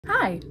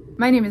Hi,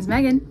 my name is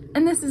Megan,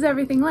 and this is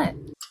Everything Lit.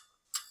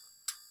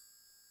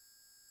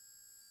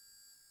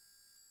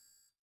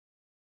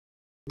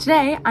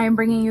 Today, I am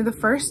bringing you the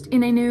first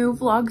in a new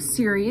vlog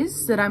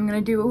series that I'm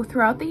going to do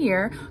throughout the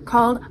year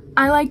called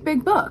I Like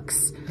Big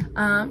Books.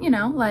 You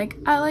know, like,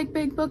 I like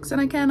big books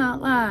and I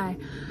cannot lie.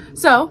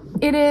 So,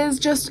 it is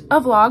just a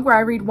vlog where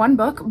I read one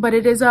book, but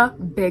it is a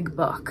big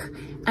book.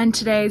 And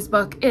today's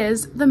book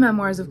is The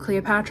Memoirs of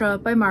Cleopatra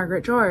by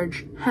Margaret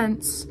George,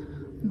 hence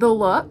the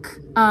look.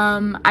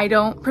 I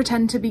don't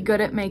pretend to be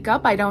good at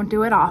makeup. I don't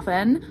do it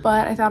often,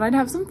 but I thought I'd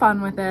have some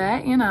fun with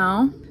it, you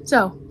know.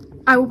 So,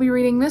 I will be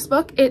reading this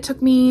book. It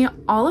took me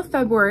all of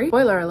February,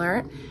 spoiler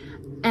alert,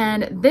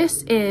 and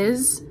this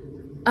is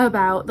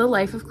about the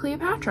life of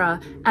Cleopatra,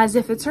 as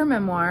if it's her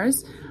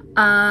memoirs.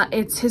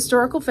 It's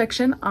historical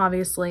fiction,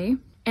 obviously,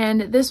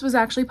 and this was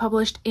actually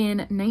published in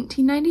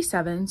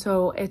 1997,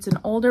 so it's an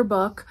older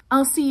book.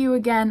 I'll see you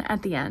again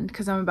at the end,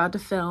 because I'm about to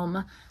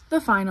film the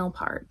final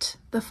part,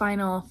 the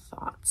final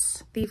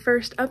thoughts. The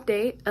first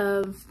update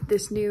of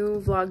this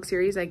new vlog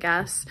series, I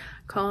guess,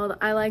 called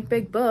I Like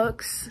Big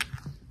Books,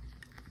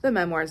 The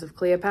Memoirs of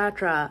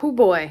Cleopatra. Oh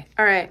boy.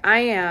 All right, I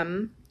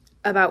am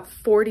about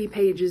 40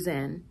 pages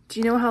in.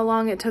 Do you know how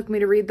long it took me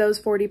to read those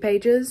 40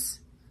 pages?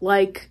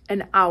 Like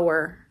an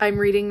hour. I'm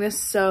reading this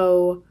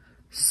so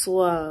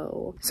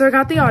slow. So I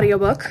got the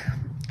audiobook.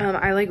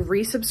 I like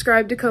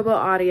resubscribed to Kobo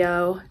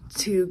Audio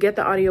to get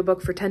the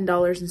audiobook for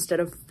 $10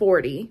 instead of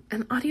 $40.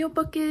 And the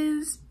audiobook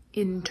is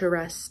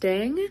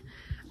interesting.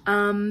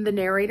 The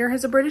narrator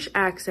has a British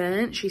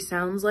accent. She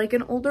sounds like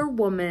an older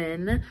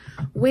woman,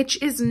 which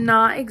is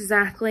not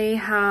exactly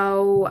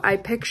how I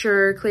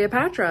picture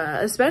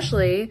Cleopatra,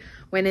 especially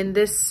when in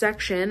this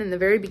section, in the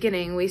very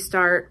beginning, we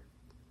start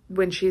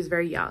when she's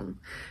very young.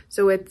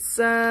 So it's,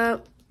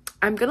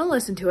 I'm gonna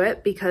listen to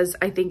it because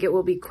I think it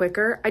will be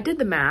quicker. I did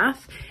the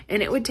math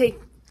and it would take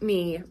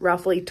me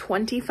roughly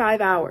 25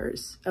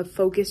 hours of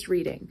focused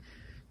reading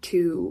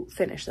to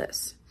finish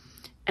this.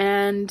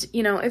 And,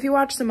 you know, if you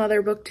watch some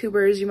other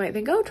booktubers, you might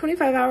think, oh,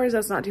 25 hours,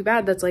 that's not too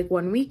bad. That's like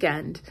one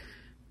weekend.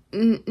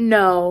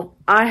 No,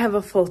 I have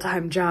a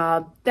full-time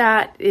job.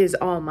 That is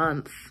all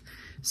month.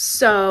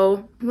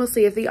 So we'll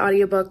see if the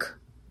audiobook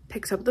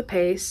picks up the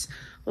pace.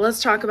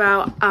 Let's talk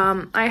about,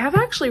 I have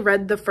actually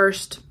read the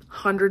first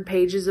 100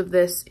 pages of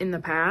this in the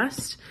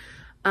past,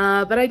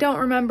 but I don't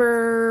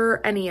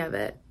remember any of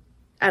it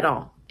at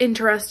all.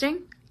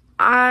 Interesting.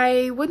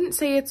 I wouldn't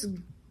say it's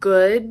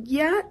good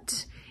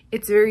yet.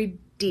 It's very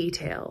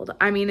detailed.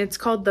 I mean, it's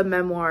called The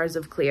Memoirs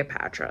of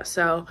Cleopatra,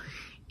 so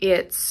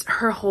it's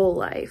her whole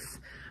life.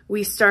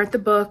 We start the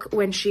book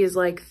when she is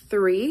like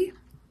 3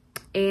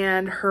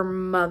 and her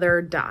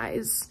mother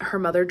dies. Her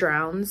mother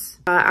drowns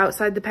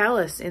outside the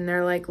palace in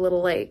their like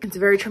little lake. It's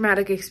a very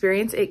traumatic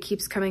experience. It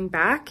keeps coming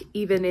back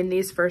even in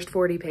these first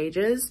 40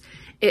 pages.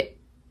 It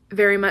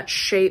very much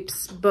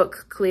shapes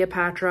book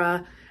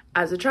Cleopatra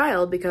as a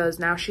child because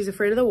now she's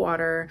afraid of the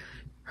water.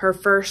 Her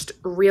first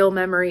real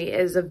memory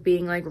is of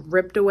being like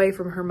ripped away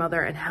from her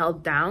mother and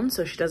held down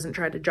so she doesn't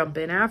try to jump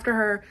in after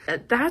her.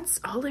 That's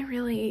all I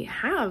really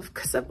have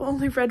because I've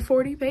only read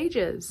 40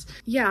 pages.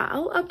 Yeah,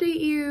 I'll update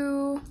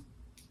you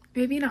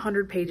maybe in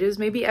 100 pages,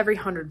 maybe every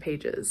 100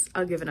 pages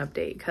I'll give an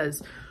update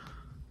because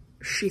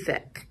she's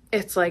thick.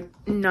 It's like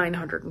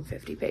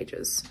 950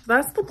 pages.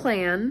 That's the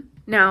plan.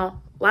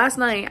 Now, last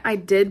night I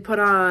did put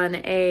on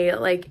a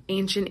like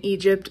ancient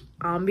Egypt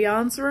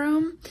ambiance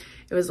room.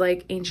 It was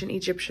like ancient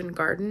Egyptian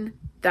garden.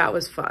 That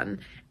was fun.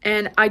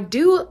 And I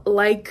do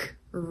like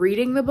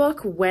reading the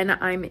book when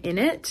I'm in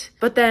it,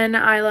 but then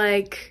I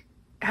like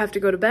have to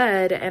go to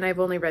bed and I've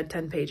only read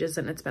 10 pages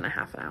and it's been a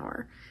half an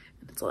hour.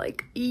 It's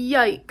like,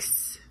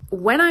 yikes.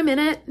 When I'm in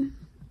it,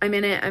 I'm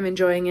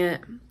enjoying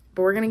it,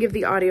 but we're gonna give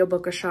the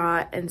audiobook a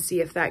shot and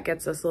see if that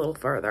gets us a little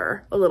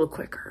further, a little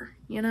quicker,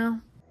 you know?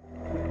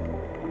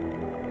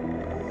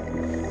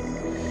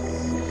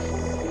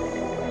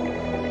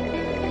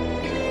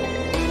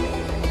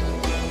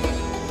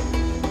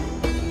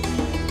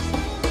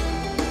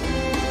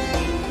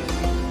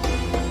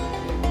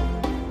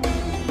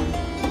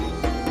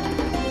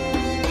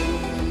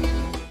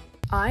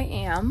 I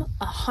am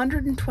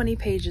 120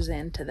 pages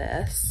into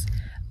this.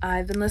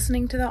 I've been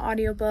listening to the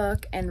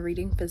audiobook and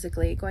reading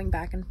physically, going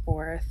back and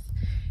forth,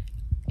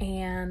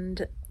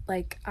 and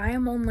like I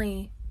am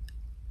only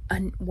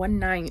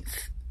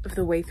 1/9 of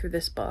the way through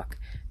this book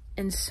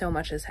and so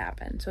much has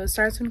happened. So it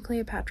starts when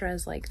Cleopatra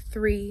is like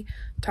 3,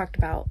 talked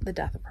about the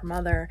death of her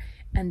mother,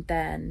 and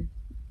then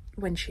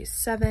when she's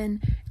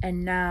 7,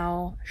 and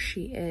now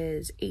she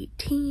is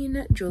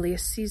 18.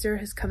 Julius Caesar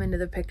has come into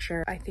the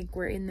picture. I think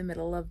we're in the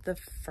middle of the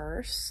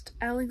first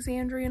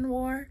Alexandrian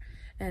War,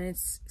 and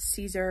it's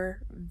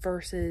Caesar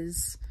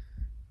versus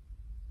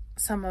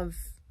some of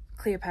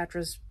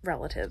Cleopatra's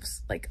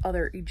relatives, like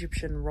other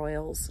Egyptian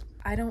royals.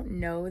 I don't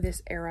know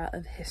this era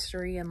of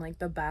history and like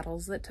the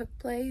battles that took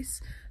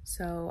place,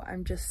 so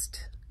I'm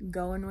just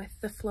going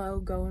with the flow,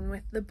 going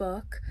with the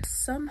book.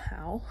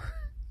 Somehow,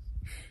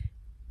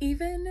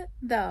 even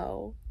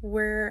though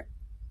we're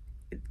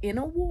in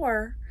a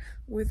war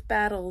with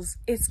battles,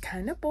 it's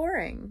kind of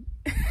boring.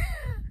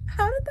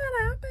 How did that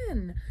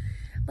happen?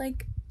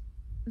 Like,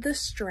 the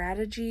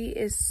strategy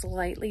is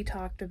slightly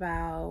talked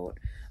about,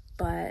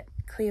 but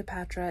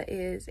Cleopatra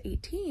is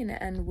 18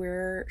 and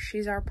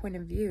she's our point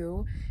of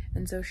view,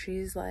 and so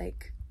she's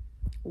like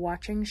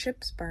watching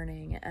ships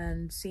burning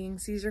and seeing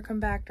Caesar come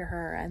back to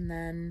her. And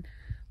then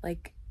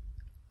like,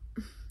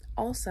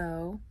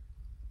 also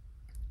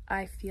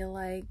I feel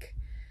like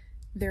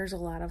there's a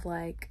lot of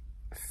like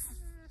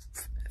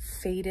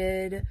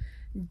fated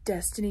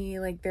destiny,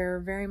 like they're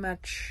very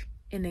much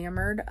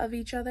enamored of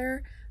each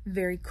other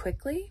very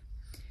quickly,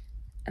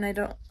 and I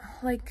don't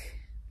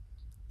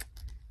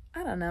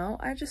know,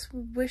 I just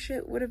wish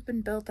it would have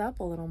been built up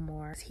a little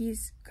more.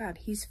 He's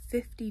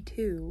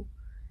 52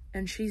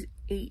 and she's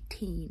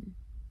 18.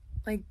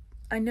 Like,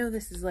 I know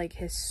this is like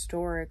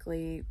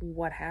historically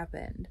what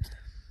happened,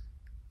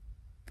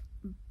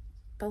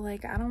 but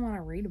like, I don't want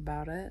to read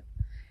about it.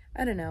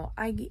 I don't know.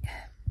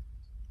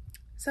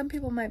 Some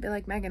people might be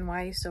like, Megan,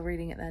 why are you still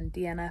reading it then?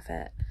 DNF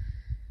it.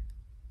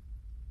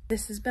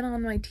 This has been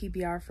on my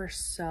TBR for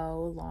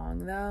so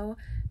long though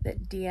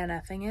that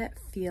DNFing it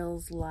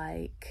feels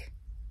like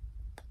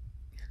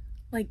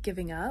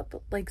giving up,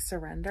 like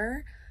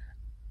surrender.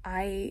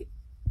 I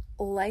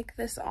like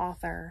this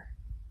author.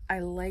 I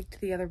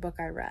liked the other book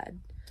I read.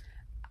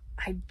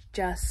 I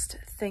just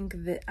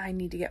think that I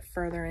need to get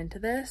further into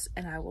this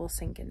and I will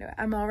sink into it.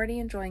 I'm already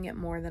enjoying it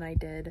more than I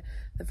did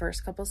the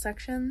first couple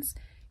sections,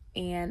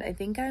 and I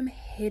think I'm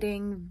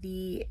hitting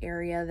the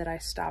area that I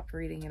stopped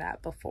reading it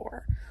at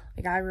before.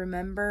 Like, I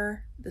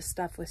remember the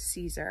stuff with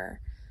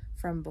Caesar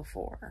from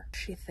before.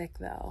 She's thick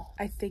though.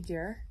 I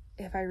figure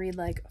if I read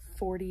like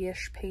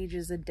 40-ish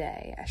pages a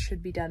day, I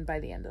should be done by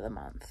the end of the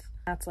month.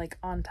 That's like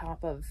on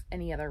top of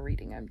any other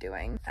reading I'm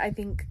doing. I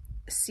think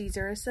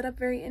Caesar is set up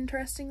very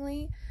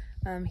interestingly.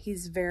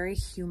 He's very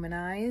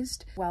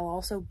humanized while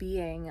also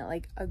being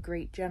like a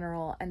great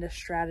general and a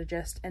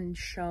strategist, and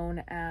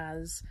shown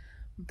as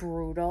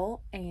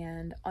brutal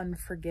and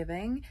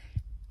unforgiving.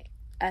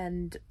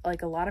 And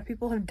like, a lot of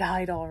people have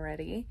died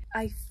already.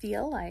 I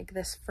feel like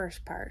this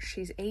first part,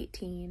 she's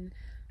 18,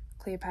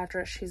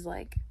 Cleopatra, she's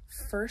like,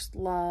 first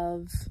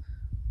love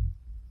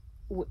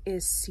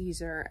is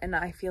Caesar, and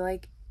I feel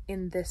like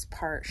in this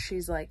part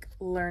she's like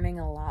learning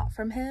a lot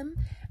from him,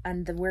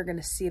 and then we're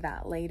gonna see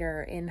that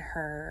later in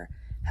how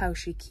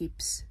she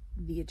keeps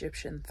the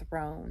Egyptian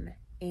throne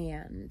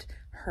and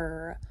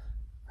her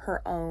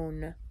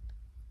own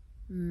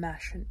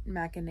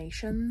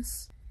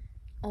machinations.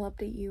 I'll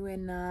update you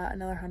in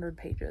another 100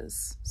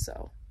 pages,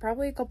 so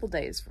probably a couple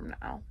days from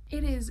now.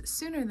 It is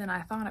sooner than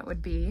I thought it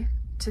would be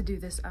to do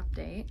this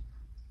update.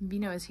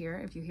 Vino is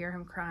here. If you hear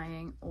him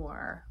crying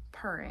or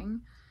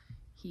purring,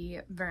 he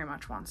very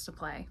much wants to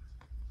play.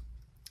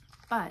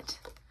 But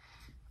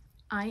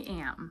I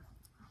am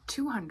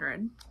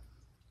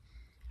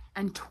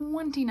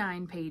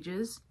 229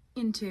 pages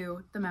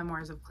into the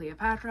Memoirs of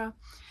Cleopatra.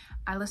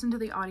 I listened to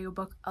the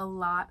audiobook a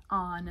lot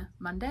on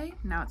Monday.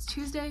 Now it's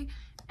Tuesday,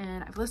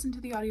 and I've listened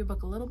to the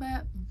audiobook a little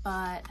bit,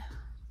 but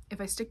if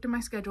I stick to my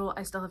schedule,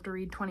 I still have to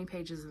read 20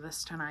 pages of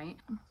this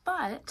tonight.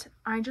 But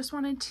I just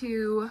wanted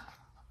to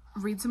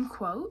read some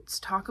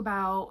quotes, talk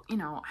about, you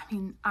know, I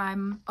mean,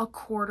 I'm a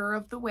quarter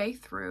of the way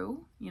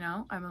through, you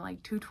know, I'm at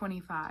like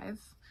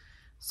 225.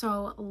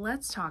 So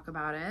let's talk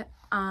about it.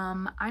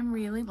 I'm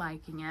really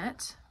liking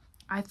it.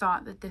 I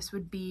thought that this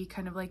would be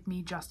kind of like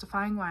me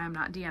justifying why I'm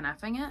not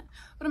DNFing it,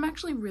 but I'm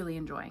actually really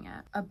enjoying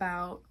it.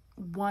 About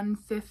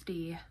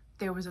 150,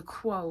 there was a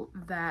quote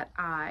that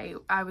I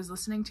was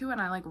listening to,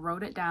 and I like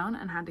wrote it down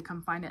and had to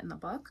come find it in the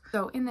book.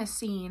 So in this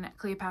scene,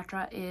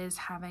 Cleopatra is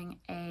having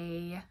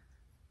a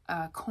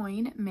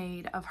coin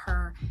made of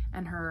her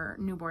and her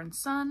newborn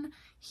son.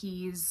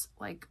 He's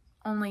like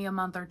only a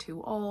month or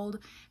two old,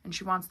 and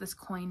she wants this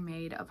coin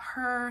made of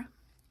her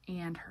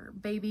and her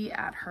baby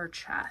at her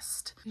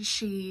chest.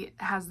 She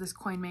has this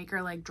coin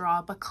maker like draw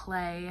up a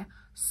clay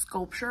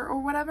sculpture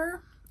or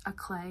whatever, a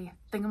clay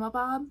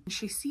thingamabob.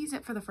 She sees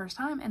it for the first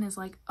time and is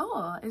like,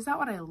 oh, is that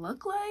what I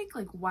look like?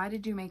 Like, why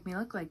did you make me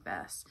look like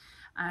this?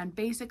 And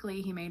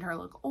basically he made her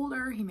look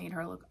older, he made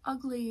her look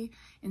ugly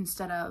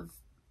instead of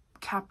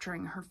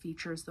capturing her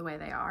features the way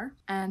they are.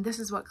 And this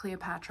is what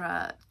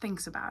Cleopatra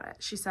thinks about it.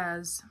 She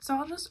says,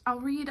 so I'll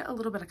read a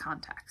little bit of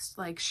context.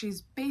 Like,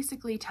 she's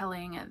basically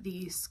telling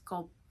the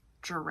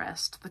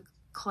sculpturist, the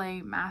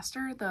clay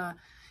master, the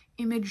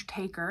image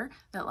taker,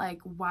 that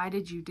like, why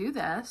did you do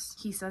this?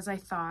 He says, I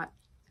thought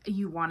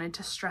you wanted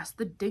to stress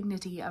the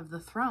dignity of the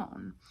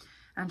throne.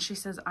 And she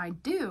says, I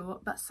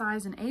do, but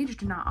size and age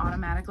do not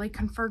automatically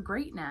confer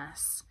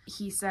greatness.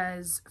 He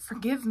says,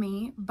 forgive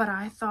me, but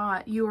I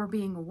thought you were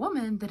being a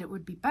woman that it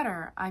would be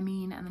better. I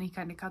mean, and then he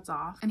kind of cuts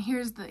off. And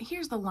here's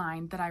the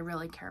line that I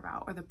really care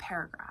about, or the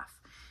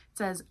paragraph. It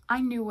says,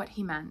 I knew what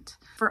he meant.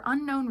 For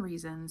unknown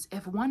reasons,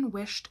 if one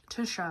wished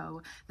to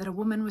show that a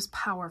woman was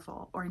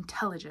powerful or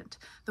intelligent,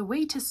 the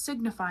way to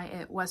signify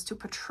it was to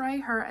portray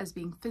her as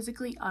being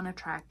physically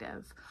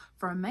unattractive.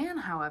 For a man,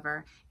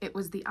 however, it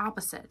was the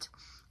opposite.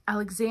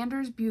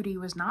 Alexander's beauty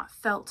was not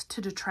felt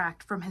to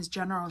detract from his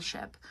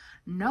generalship.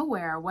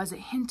 Nowhere was it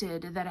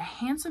hinted that a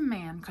handsome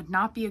man could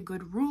not be a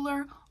good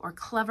ruler, or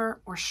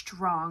clever, or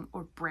strong,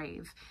 or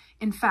brave.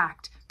 In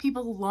fact,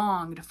 people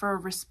longed for a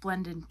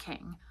resplendent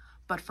king.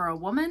 But for a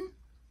woman,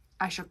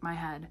 I shook my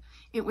head.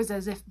 It was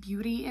as if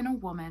beauty in a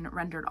woman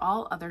rendered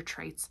all other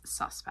traits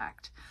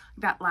suspect.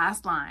 That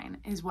last line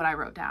is what I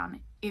wrote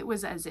down. It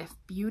was as if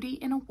beauty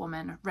in a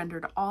woman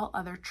rendered all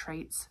other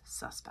traits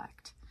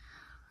suspect.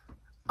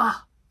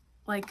 Ah,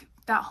 like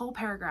that whole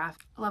paragraph.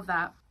 I love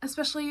that.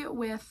 Especially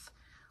with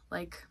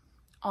like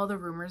all the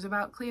rumors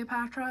about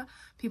Cleopatra.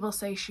 People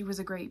say she was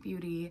a great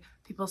beauty.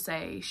 People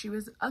say she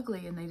was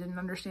ugly and they didn't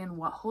understand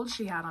what hold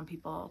she had on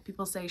people.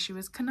 People say she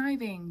was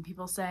conniving.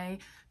 People say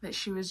that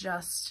she was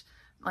just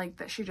like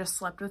that she just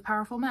slept with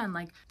powerful men.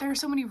 Like there are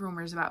so many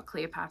rumors about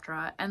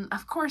Cleopatra, and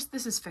of course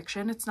this is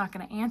fiction. It's not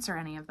going to answer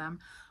any of them,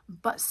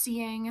 but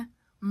seeing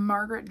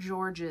Margaret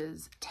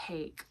George's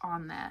take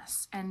on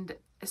this and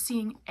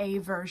seeing a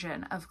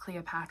version of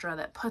Cleopatra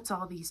that puts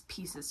all these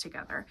pieces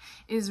together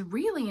is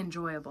really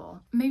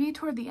enjoyable. Maybe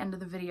toward the end of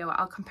the video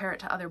I'll compare it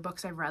to other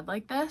books I've read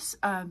like this,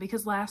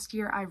 because last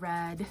year I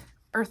read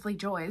Earthly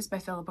Joys by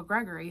Philippa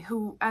Gregory,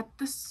 who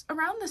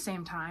around the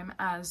same time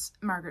as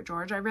Margaret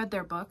George, I read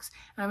their books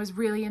and I was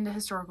really into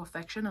historical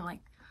fiction and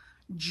like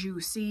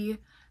juicy,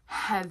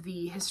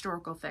 heavy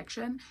historical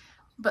fiction.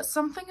 But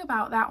something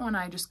about that one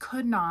I just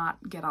could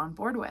not get on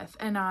board with.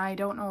 And I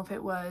don't know if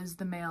it was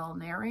the male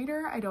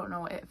narrator. I don't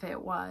know if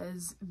it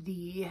was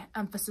the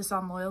emphasis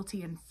on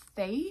loyalty and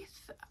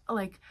faith.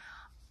 Like,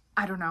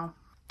 I don't know.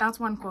 That's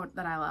one quote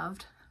that I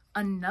loved.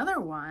 Another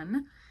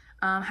one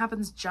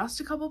happens just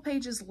a couple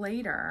pages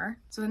later.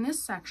 So in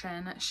this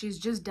section, she's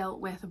just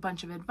dealt with a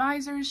bunch of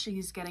advisors.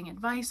 She's getting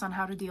advice on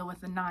how to deal with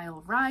the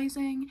Nile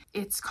rising.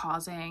 It's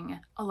causing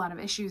a lot of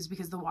issues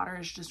because the water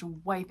is just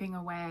wiping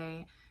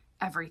away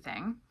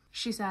everything.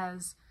 She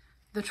says,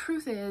 "The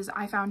truth is,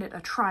 I found it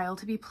a trial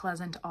to be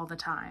pleasant all the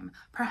time.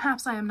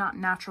 Perhaps I am not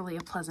naturally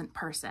a pleasant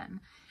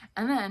person."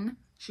 And then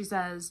she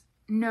says,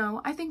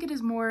 "No, I think it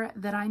is more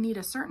that I need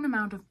a certain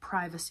amount of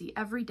privacy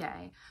every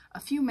day, a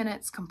few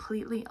minutes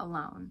completely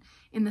alone.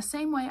 In the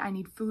same way I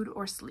need food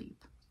or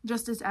sleep.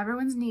 Just as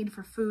everyone's need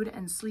for food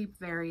and sleep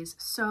varies,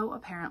 so,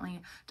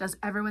 apparently, does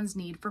everyone's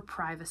need for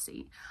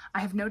privacy.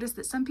 I have noticed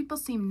that some people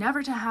seem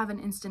never to have an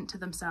instant to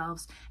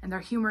themselves, and their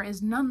humor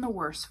is none the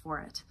worse for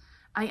it.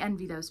 I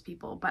envy those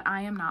people, but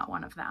I am not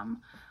one of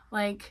them."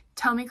 Like,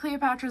 tell me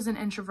Cleopatra's an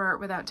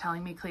introvert without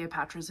telling me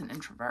Cleopatra's an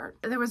introvert.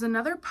 There was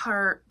another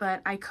part,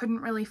 but I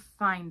couldn't really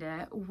find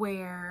it,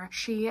 where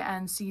she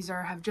and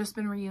Caesar have just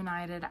been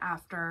reunited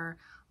after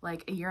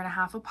like a year and a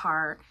half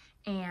apart,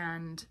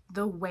 and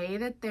the way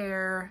that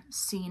their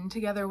scene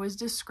together was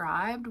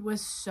described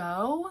was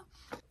so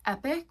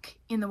epic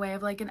in the way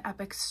of like an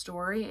epic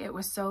story. It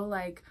was so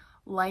like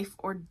life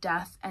or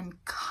death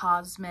and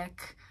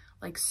cosmic,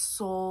 like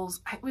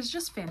souls. It was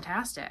just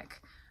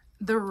fantastic.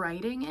 The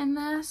writing in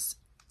this,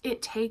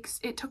 it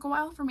took a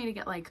while for me to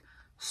get like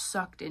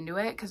sucked into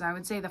it, because I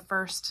would say the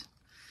first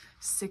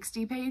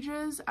 60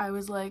 pages I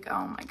was like,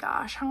 oh my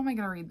gosh, how am I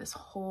gonna read this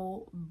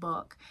whole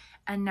book?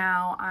 And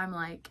now I'm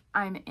like,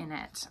 I'm in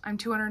it. I'm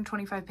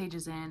 225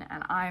 pages in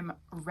and I'm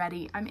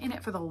ready. I'm in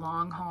it for the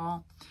long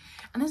haul.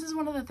 And this is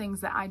one of the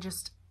things that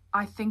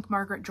I think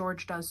Margaret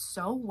George does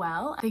so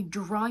well. They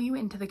draw you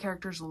into the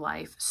character's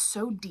life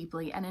so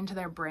deeply and into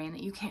their brain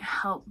that you can't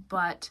help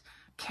but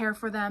care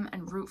for them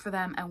and root for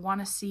them and want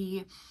to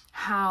see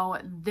how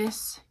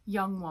this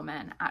young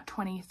woman at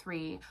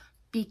 23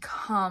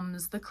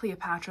 becomes the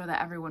Cleopatra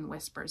that everyone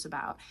whispers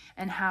about,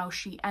 and how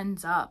she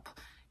ends up,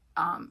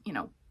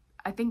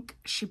 I think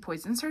she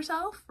poisons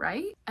herself,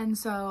 right? And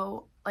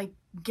so like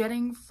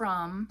getting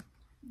from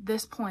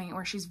this point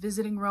where she's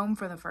visiting Rome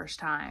for the first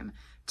time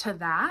to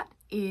that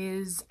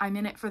is, I'm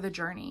in it for the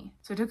journey.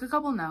 So I took a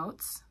couple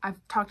notes. I've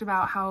talked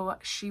about how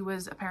she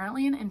was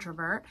apparently an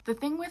introvert. The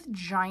thing with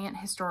giant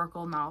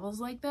historical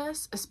novels like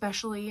this,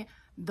 especially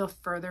the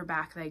further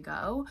back they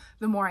go,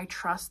 the more I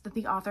trust that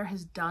the author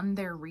has done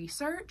their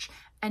research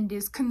and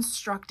is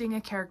constructing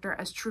a character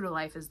as true to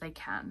life as they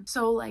can.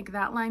 So like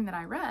that line that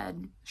I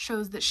read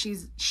shows that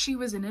she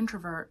was an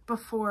introvert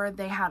before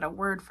they had a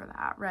word for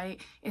that,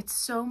 right? It's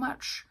so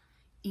much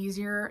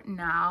easier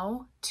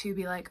now to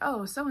be like,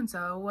 oh,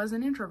 so-and-so was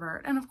an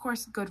introvert. And of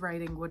course, good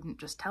writing wouldn't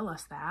just tell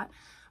us that,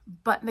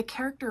 but the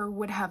character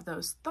would have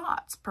those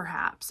thoughts,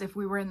 perhaps. If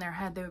we were in their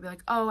head, they would be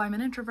like, oh, I'm an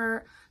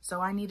introvert,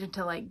 so I needed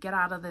to like get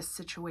out of this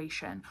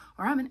situation.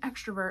 Or I'm an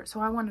extrovert,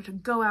 so I wanted to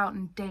go out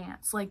and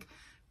dance. Like,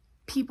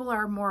 people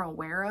are more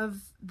aware of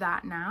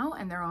that now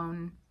and their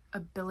own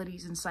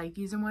abilities and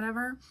psyches and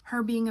whatever.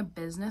 Her being a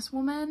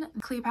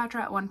businesswoman,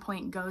 Cleopatra at one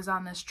point goes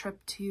on this trip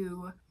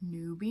to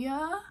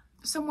Nubia,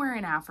 somewhere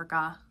in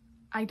Africa.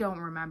 I don't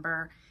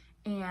remember.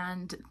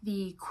 And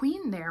the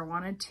queen there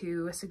wanted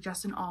to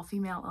suggest an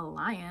all-female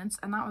alliance,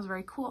 and that was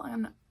very cool,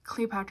 and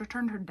Cleopatra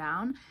turned her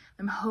down.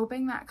 I'm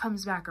hoping that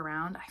comes back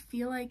around. I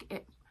feel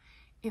like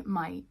It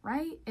might,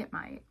 right? It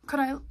might. Could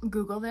I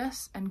Google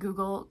this and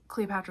Google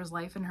Cleopatra's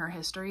life and her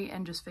history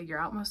and just figure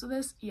out most of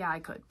this? Yeah, I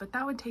could, but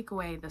that would take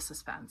away the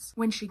suspense.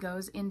 When she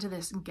goes into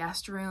this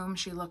guest room,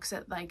 she looks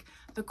at like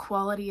the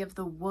quality of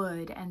the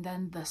wood and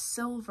then the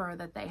silver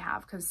that they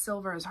have, because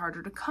silver is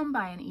harder to come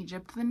by in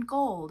Egypt than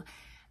gold.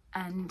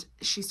 And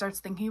she starts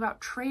thinking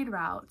about trade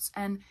routes,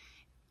 and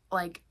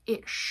like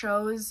it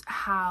shows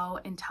how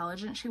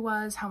intelligent she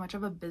was, how much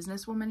of a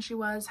businesswoman she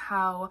was,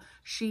 how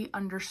she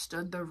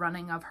understood the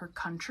running of her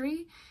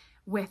country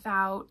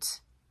without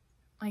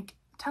like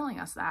telling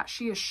us that.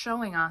 She is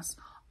showing us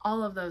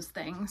all of those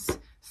things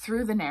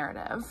through the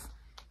narrative.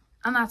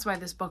 And that's why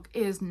this book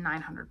is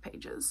 900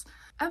 pages.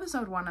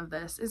 Episode 1 of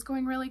this is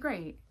going really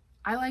great.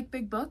 I like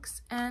big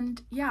books,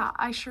 and yeah,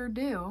 I sure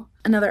do.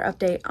 Another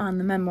update on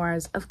the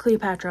Memoirs of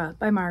Cleopatra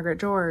by Margaret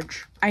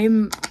George. I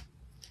am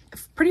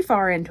pretty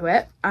far into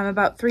it. I'm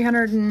about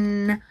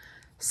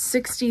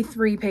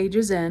 363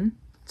 pages in,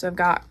 so I've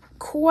got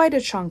quite a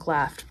chunk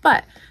left,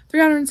 but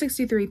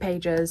 363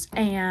 pages,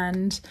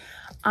 and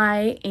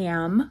I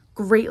am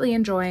greatly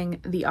enjoying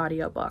the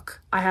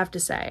audiobook, I have to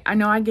say. I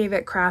know I gave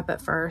it crap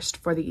at first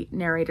for the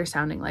narrator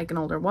sounding like an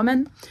older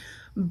woman,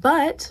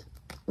 but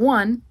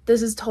one,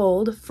 this is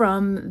told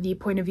from the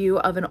point of view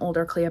of an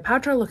older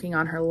Cleopatra looking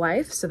on her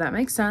life, so that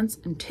makes sense.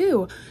 And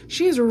two,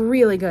 she is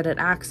really good at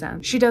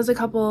accents. She does a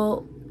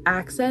couple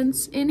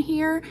accents in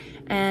here,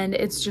 and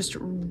it's just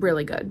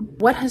really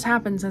good. What has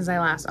happened since I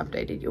last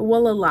updated you?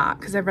 Well, a lot,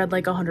 because I've read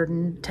like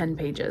 110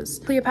 pages.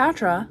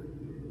 Cleopatra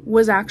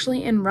was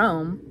actually in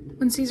Rome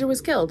when Caesar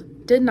was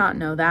killed. Did not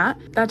know that.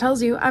 That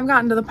tells you I've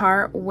gotten to the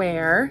part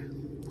where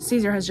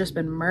Caesar has just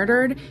been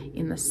murdered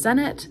in the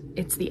Senate.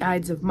 It's the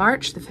Ides of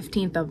March, the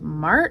 15th of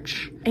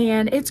March.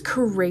 And it's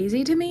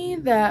crazy to me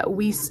that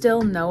we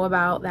still know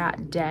about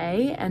that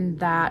day and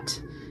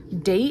that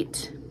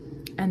date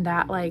and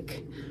that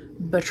like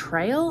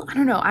betrayal. I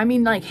don't know. I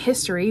mean, like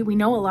history, we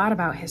know a lot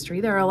about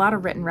history. There are a lot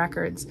of written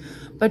records,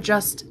 but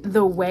just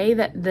the way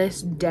that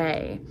this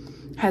day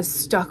has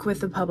stuck with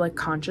the public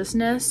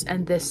consciousness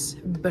and this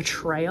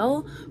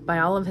betrayal by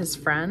all of his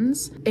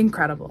friends,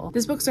 incredible.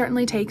 This book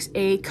certainly takes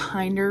a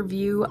kinder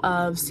view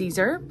of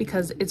Caesar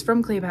because it's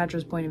from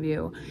Cleopatra's point of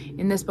view.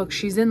 In this book,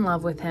 she's in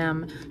love with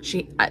him.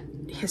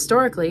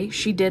 Historically,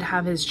 she did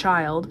have his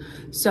child,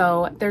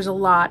 so there's a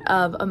lot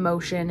of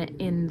emotion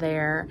in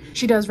there.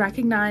 She does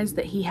recognize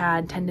that he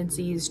had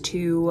tendencies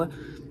to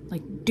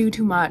like do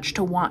too much,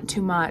 to want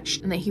too much,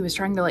 and that he was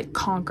trying to like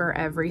conquer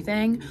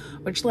everything,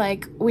 which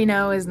like we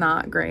know is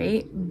not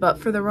great, but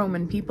for the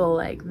Roman people,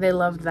 like they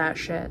loved that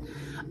shit.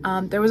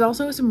 There was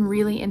also some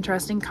really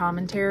interesting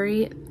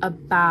commentary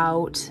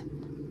about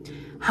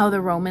how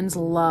the Romans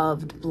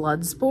loved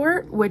blood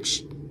sport,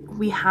 which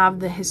we have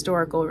the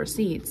historical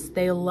receipts.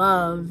 They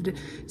loved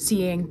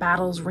seeing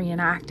battles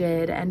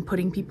reenacted and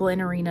putting people in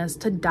arenas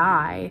to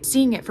die.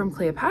 Seeing it from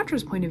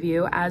Cleopatra's point of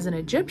view as an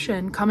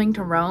Egyptian coming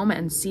to Rome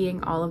and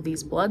seeing all of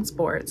these blood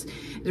sports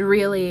is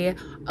really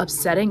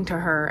upsetting to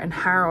her and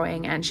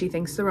harrowing, and she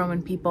thinks the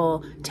Roman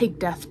people take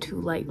death too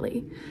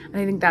lightly. And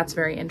I think that's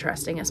very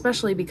interesting,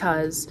 especially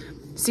because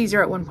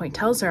Caesar at one point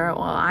tells her,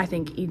 well, I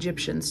think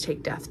Egyptians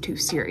take death too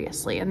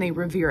seriously and they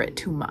revere it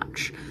too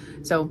much.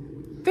 So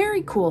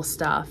very cool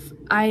stuff.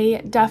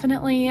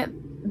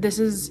 This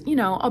is, you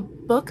know, a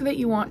book that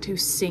you want to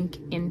sink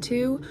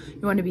into.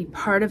 You want to be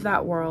part of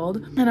that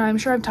world. And I'm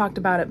sure I've talked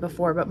about it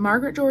before, but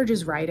Margaret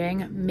George's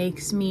writing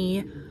makes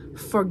me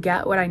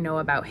forget what I know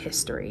about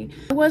history.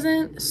 I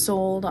wasn't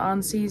sold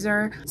on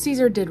Caesar.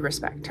 Caesar did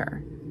respect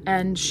her,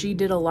 and she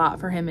did a lot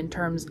for him in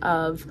terms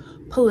of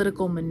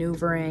political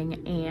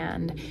maneuvering,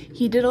 and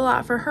he did a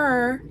lot for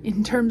her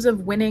in terms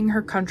of winning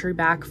her country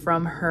back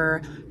from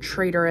her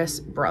traitorous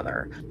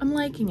brother. I'm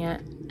liking it,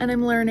 and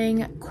I'm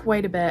learning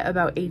quite a bit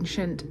about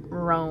ancient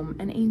Rome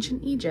and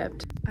ancient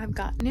Egypt. I've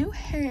got new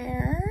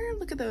hair.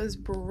 Look at those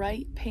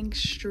bright pink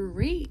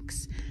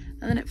streaks,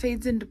 and then it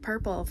fades into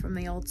purple from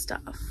the old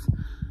stuff.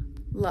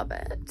 Love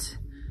it.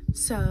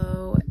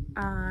 So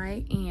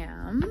I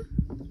am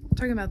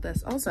talking about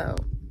this also.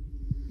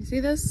 You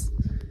see this?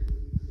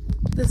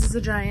 This is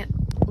a giant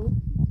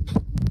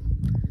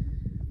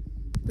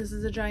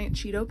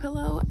Cheeto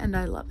pillow, and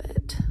I love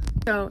it.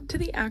 So to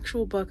the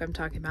actual book I'm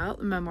talking about,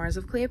 the Memoirs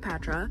of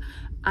Cleopatra,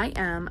 I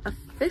am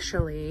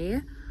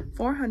officially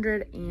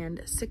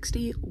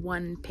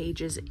 461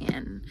 pages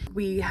in.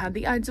 We had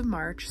the Ides of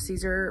March,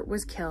 Caesar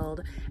was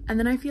killed, and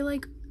then I feel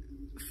like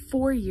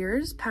 4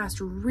 years passed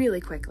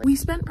really quickly. We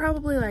spent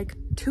probably like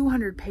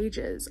 200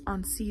 pages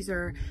on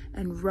Caesar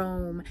and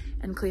Rome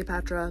and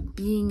Cleopatra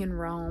being in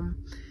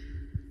Rome.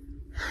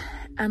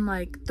 And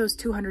like those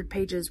 200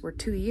 pages were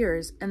 2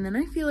 years. And then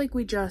I feel like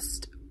we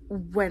just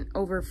went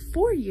over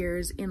 4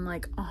 years in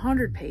like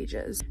 100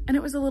 pages. And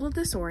it was a little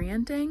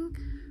disorienting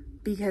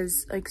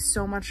because like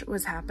so much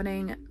was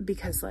happening,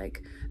 because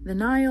like the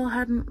Nile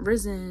hadn't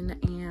risen,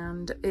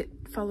 and it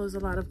follows a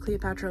lot of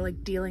Cleopatra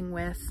like dealing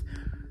with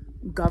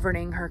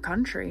governing her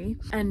country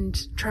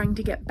and trying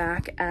to get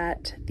back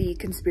at the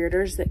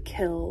conspirators that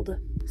killed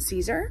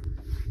Caesar.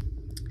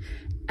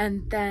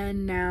 And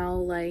then now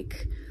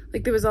like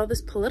Like there was all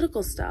this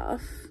political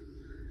stuff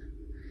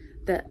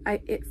that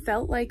it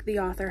felt like the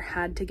author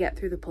had to get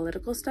through the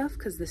political stuff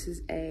because this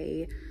is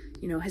a,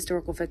 you know,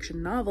 historical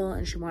fiction novel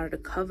and she wanted to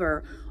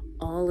cover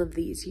all of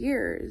these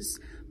years.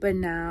 But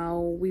now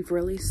we've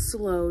really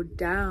slowed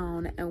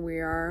down and we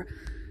are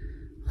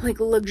like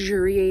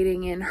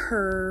luxuriating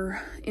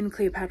in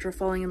Cleopatra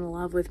falling in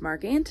love with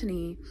Mark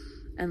Antony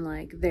and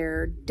like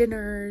their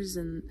dinners,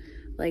 and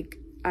like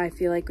I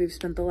feel like we've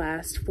spent the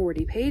last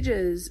 40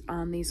 pages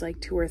on these like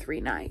 2 or 3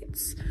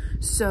 nights.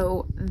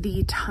 So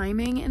the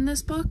timing in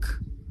this book,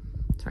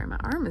 sorry, my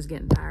arm is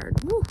getting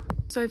tired. Woo.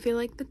 So I feel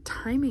like the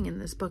timing in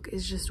this book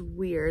is just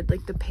weird.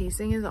 Like the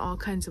pacing is all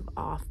kinds of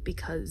off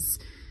because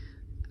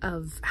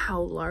of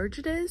how large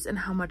it is and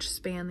how much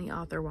span the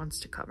author wants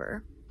to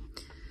cover.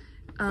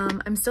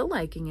 I'm still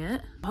liking it.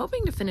 I'm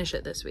hoping to finish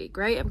it this week,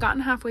 right? I've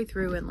gotten halfway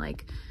through and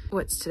like,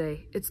 what's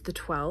today? It's the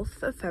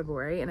 12th of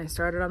February and I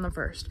started on the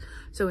 1st.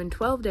 So in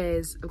 12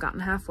 days, I've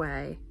gotten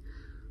halfway,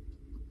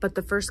 but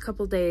the first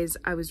couple days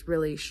I was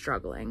really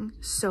struggling.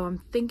 So I'm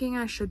thinking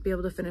I should be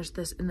able to finish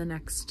this in the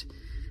next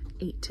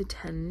 8 to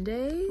 10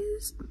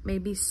 days,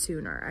 maybe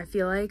sooner. I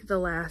feel like the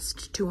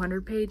last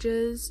 200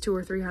 pages, 200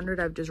 or 300,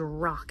 I've just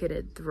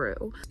rocketed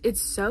through.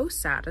 It's so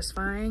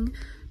satisfying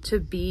to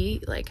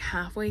be like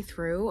halfway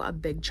through a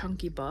big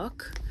chunky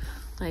book.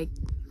 Like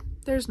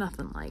there's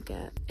nothing like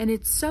it. And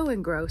it's so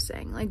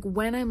engrossing. Like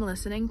when I'm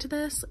listening to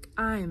this, like,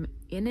 I'm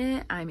in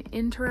it, I'm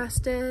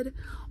interested.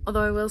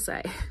 Although I will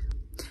say,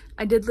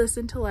 I did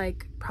listen to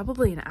like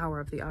probably an hour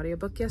of the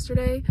audiobook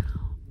yesterday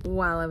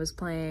while I was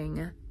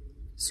playing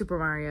Super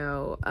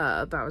Mario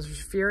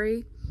Bowser's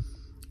Fury.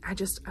 I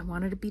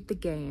wanted to beat the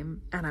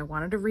game and I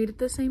wanted to read at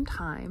the same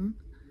time.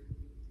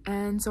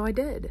 And so I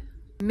did.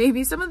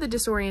 Maybe some of the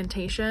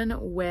disorientation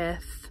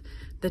with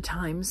the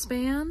time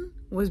span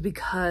was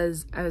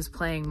because I was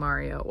playing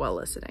Mario while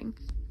listening.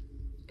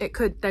 That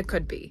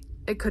could be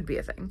a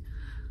thing.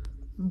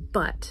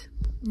 But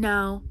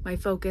now my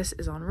focus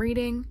is on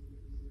reading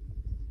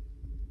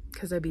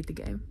because I beat the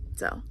game.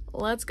 So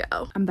let's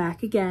go. I'm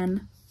back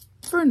again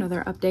for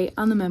another update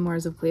on the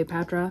Memoirs of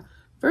Cleopatra.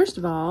 First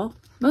of all,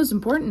 most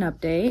important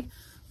update,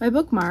 my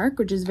bookmark,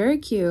 which is very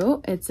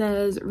cute. It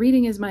says,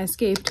 "Reading is my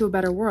escape to a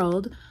better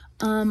world."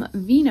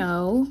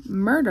 Vino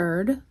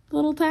murdered the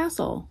little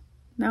tassel.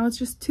 Now it's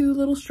just 2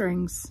 little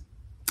strings.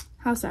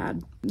 How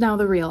sad. Now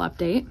the real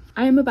update.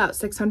 I am about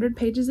 600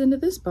 pages into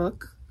this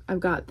book. I've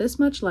got this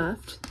much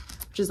left,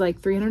 which is like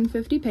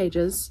 350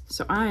 pages.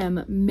 So I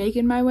am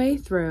making my way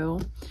through.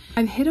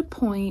 I've hit a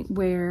point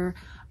where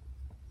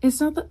it's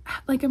not that,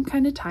 like, I'm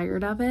kind of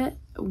tired of it.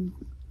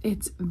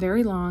 It's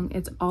very long.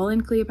 It's all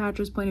in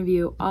Cleopatra's point of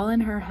view, all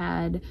in her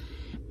head.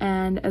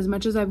 And as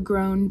much as I've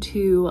grown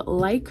to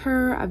like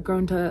her, I've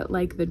grown to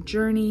like the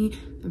journey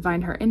and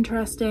find her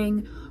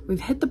interesting,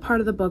 we've hit the part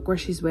of the book where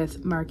she's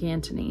with Mark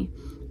Antony.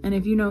 And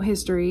if you know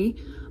history,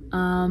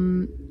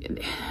 I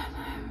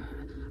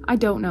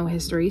don't know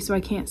history, so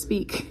I can't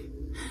speak.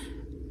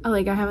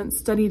 Like, I haven't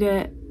studied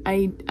it.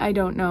 I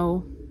don't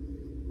know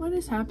what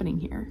is happening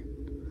here.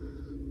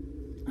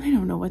 I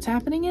don't know what's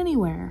happening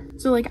anywhere.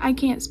 So like, I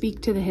can't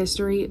speak to the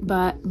history,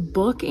 but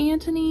book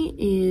Antony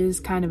is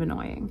kind of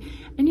annoying.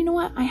 And you know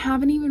what? I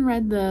haven't even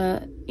read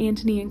the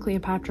Antony and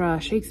Cleopatra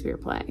Shakespeare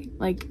play.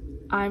 Like,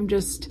 I'm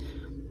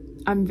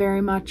very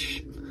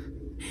much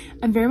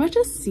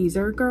a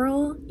Caesar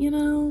girl, you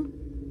know?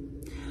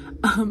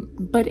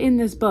 But in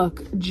this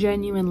book,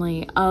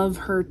 genuinely, of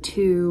her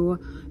 2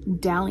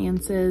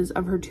 dalliances,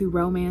 of her 2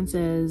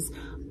 romances,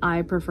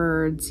 I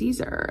preferred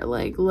Caesar.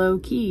 Like,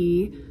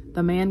 low-key,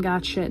 the man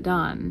got shit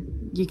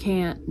done. You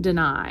can't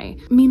deny.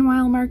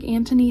 Meanwhile, Mark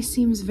Antony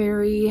seems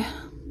very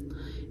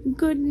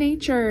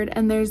good-natured,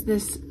 and there's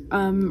this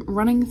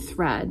running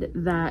thread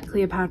that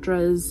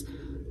Cleopatra's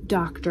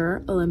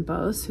doctor,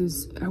 Olympos,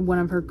 who's one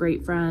of her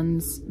great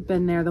friends,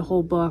 been there the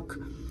whole book,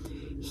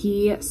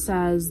 he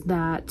says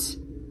that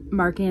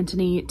Mark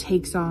Antony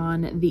takes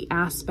on the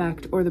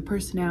aspect or the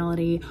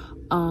personality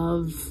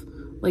of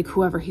like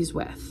whoever he's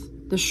with.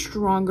 The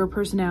stronger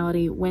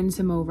personality wins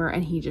him over,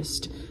 and he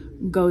just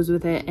goes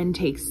with it and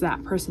takes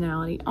that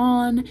personality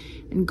on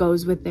and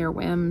goes with their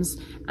whims.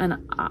 And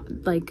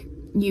like,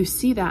 you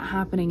see that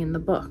happening in the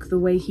book. The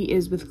way he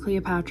is with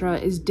Cleopatra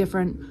is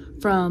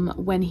different from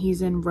when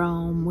he's in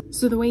Rome.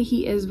 So the way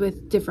he is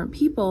with different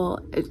people,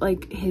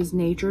 like, his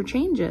nature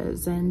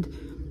changes. And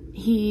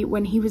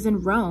when he was in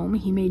Rome,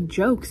 he made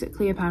jokes at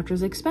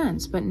Cleopatra's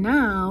expense, but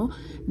now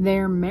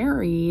they're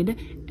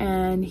married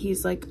and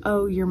he's like,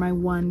 "Oh, you're my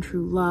one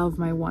true love,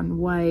 my one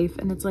wife."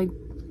 And it's like,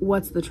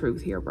 what's the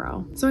truth here,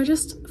 bro? So I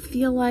just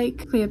feel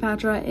like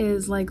Cleopatra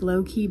is like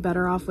low-key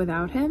better off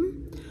without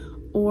him,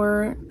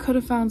 or could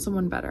have found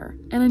someone better.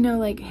 And I know,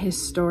 like,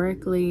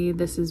 historically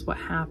this is what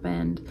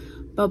happened,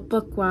 but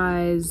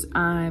book-wise,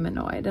 I'm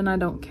annoyed and I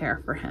don't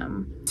care for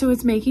him. So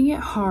it's making it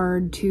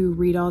hard to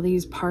read all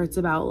these parts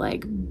about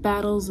like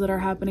battles that are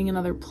happening in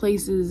other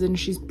places, and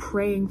she's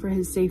praying for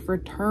his safe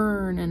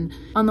return. And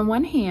on the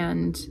one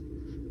hand,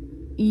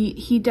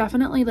 he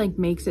definitely like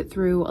makes it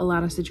through a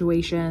lot of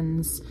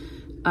situations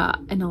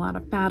in a lot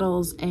of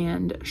battles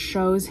and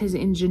shows his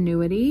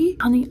ingenuity.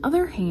 On the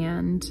other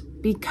hand,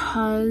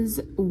 because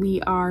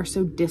we are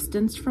so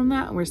distanced from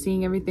that, we're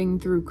seeing everything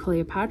through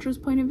Cleopatra's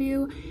point of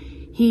view,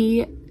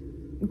 he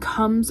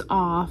comes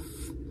off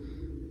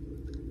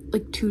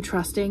like too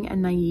trusting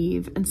and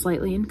naive and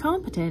slightly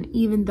incompetent,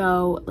 even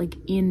though like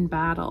in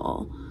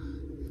battle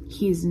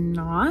he's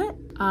not.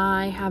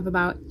 I have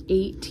about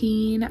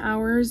 18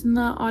 hours in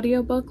the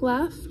audiobook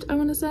left, I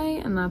want to say,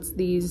 and that's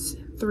these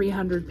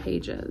 300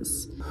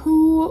 pages.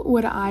 Who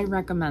would I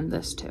recommend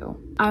this to?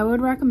 I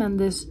would recommend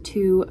this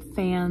to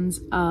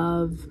fans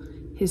of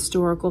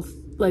historical,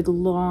 like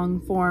long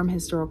form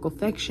historical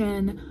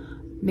fiction,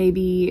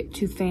 maybe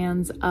to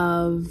fans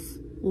of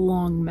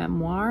long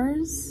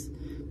memoirs,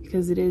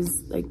 because it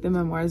is like the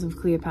Memoirs of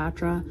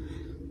Cleopatra.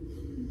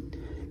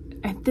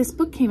 This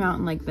book came out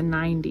in like the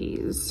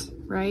 90s,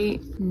 right?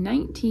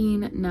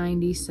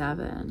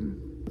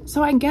 1997.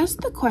 So I guess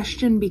the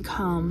question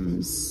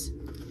becomes,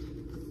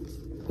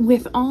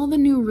 with all the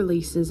new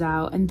releases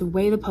out and the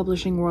way the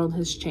publishing world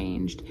has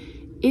changed,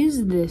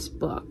 is this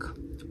book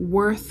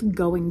worth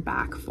going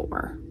back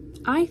for?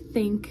 I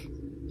think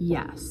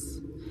yes.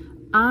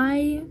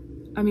 I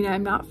mean,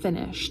 I'm not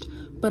finished,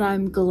 but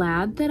I'm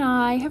glad that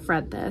I have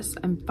read this.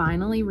 I'm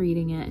finally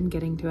reading it and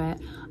getting to it.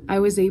 I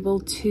was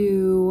able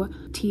to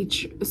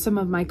teach some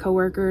of my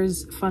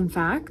coworkers fun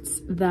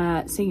facts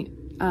that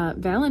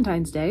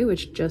Valentine's Day,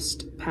 which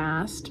just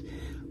passed,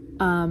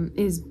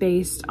 is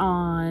based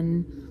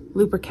on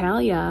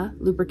Lupercalia,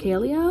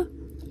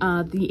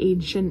 the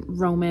ancient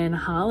Roman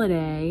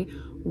holiday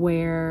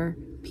where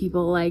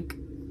people like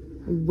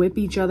whip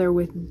each other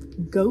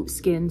with goat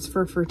skins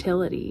for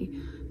fertility.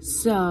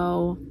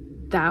 So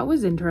that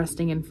was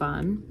interesting and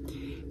fun.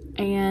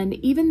 And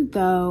even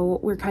though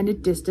we're kind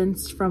of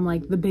distanced from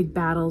like the big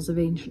battles of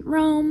ancient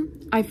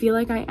Rome, I feel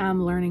like I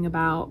am learning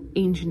about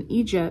ancient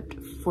Egypt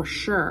for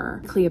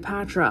sure,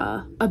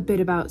 Cleopatra, a bit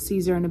about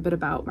Caesar, and a bit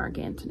about Mark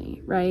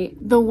Antony, right?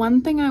 The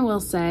one thing I will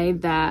say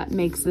that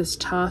makes this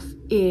tough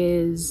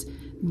is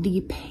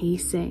the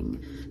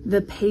pacing.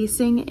 The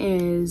pacing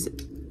is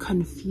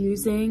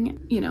confusing.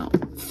 You know,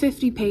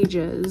 50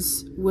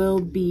 pages will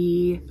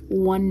be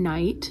one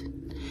night,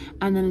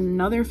 and then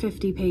another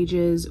 50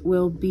 pages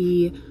will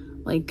be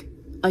like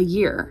a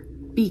year.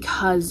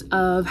 Because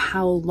of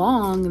how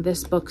long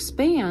this book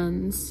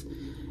spans,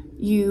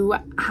 you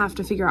have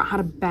to figure out how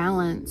to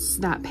balance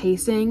that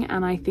pacing,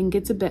 and I think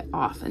it's a bit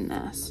off in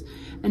this.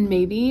 And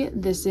maybe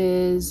this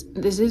is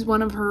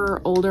one of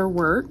her older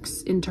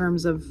works in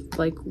terms of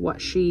like what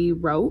she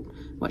wrote,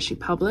 what she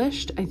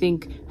published. I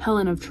think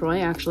Helen of Troy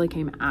actually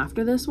came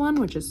after this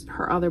one, which is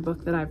her other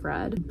book that I've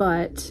read.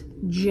 But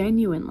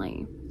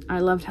genuinely, I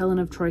loved Helen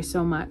of Troy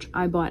so much,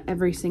 I bought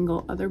every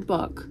single other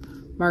book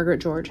Margaret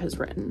George has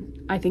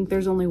written. I think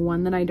there's only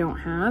one that I don't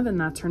have, and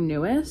that's her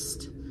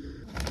newest.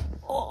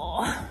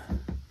 Oh,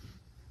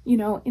 you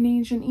know, in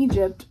ancient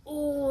Egypt,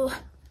 oh,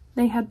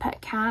 they had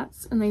pet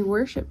cats and they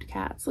worshipped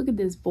cats. Look at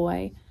this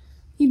boy.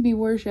 He'd be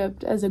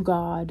worshipped as a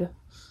god.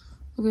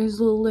 Look at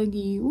his little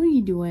leggy. What are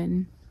you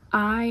doing?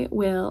 I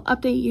will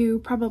update you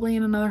probably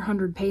in another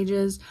 100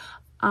 pages.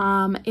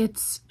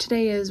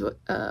 Today is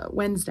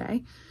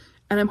Wednesday,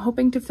 and I'm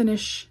hoping to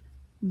finish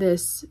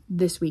this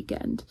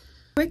weekend.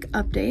 Quick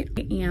update,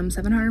 I am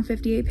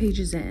 758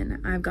 pages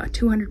in. I've got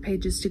 200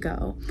 pages to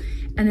go.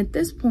 And at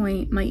this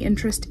point, my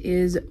interest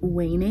is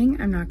waning,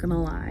 I'm not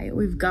gonna lie.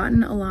 We've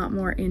gotten a lot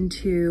more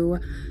into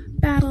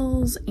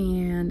battles,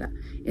 and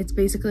it's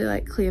basically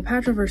like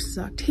Cleopatra versus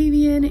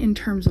Octavian in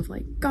terms of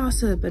like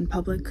gossip and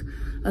public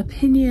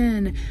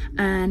opinion.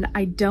 And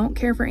I don't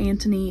care for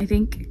Antony. I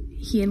think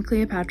he and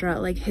Cleopatra,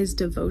 like his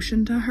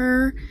devotion to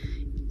her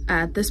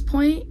at this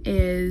point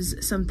is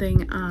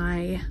something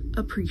I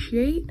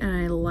appreciate and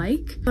I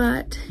like,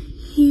 but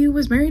he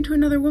was married to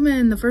another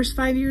woman the first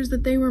 5 years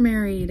that they were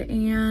married,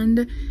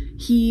 and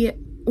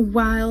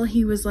while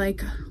he was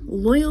like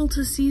loyal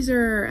to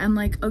Caesar and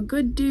like a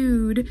good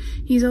dude,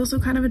 he's also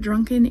kind of a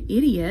drunken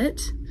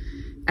idiot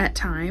at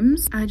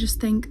times. I just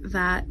think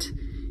that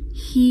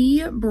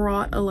he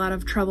brought a lot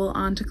of trouble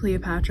onto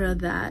Cleopatra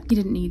that he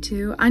didn't need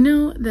to. I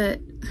know that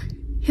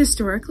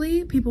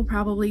historically, people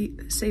probably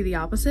say the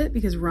opposite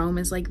because Rome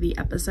is like the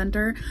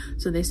epicenter.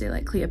 So they say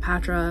like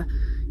Cleopatra,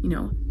 you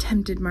know,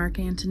 tempted Mark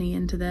Antony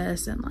into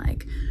this, and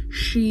like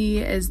she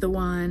is the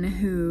one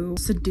who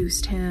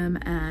seduced him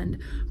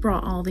and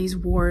brought all these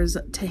wars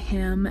to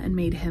him and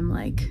made him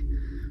like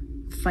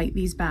fight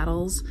these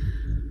battles.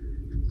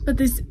 But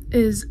this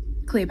is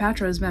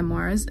Cleopatra's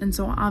memoirs, and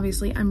so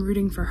obviously I'm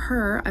rooting for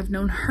her. I've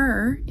known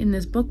her in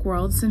this book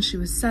world since she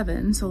was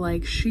 7, so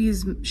like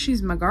she's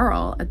my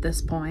girl at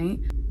this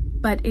point.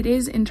 But it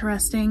is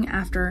interesting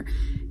after,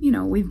 you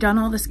know, we've done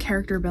all this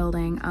character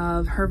building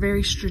of her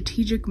very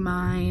strategic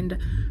mind,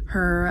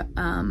 her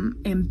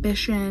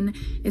ambition.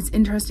 It's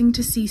interesting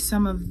to see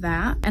some of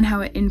that and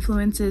how it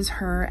influences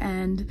her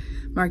and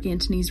Mark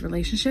Antony's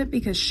relationship,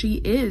 because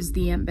she is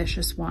the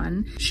ambitious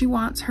one. She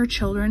wants her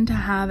children to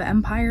have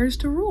empires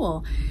to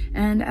rule.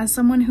 And as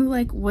someone who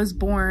like was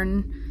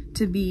born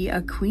to be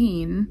a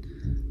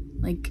queen,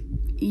 like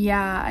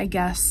yeah, I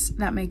guess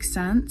that makes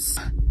sense.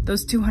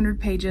 Those 200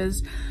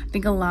 pages, I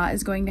think a lot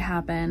is going to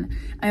happen.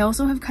 I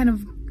also have kind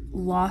of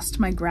lost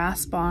my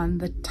grasp on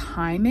the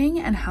timing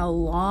and how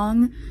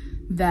long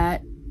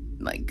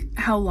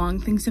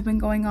things have been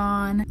going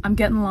on. I'm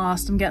getting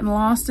lost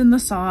in the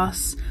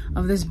sauce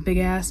of this big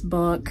ass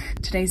book.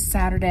 Today's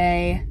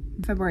Saturday,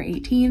 February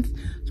 18th,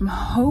 so I'm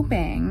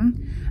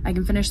hoping I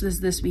can finish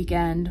this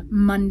weekend,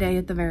 Monday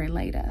at the very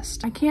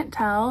latest. I can't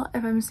tell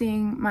if I'm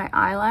seeing my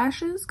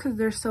eyelashes because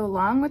they're so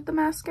long with the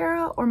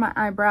mascara or my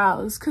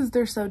eyebrows because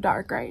they're so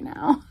dark right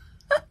now.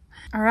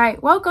 All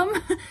right, welcome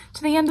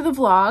to the end of the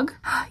vlog.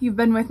 You've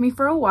been with me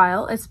for a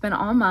while. It's been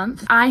all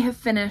month. I have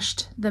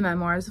finished the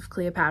Memoirs of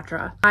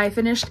Cleopatra. I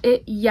finished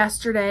it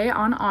yesterday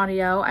on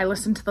audio. I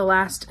listened to the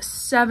last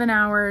 7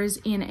 hours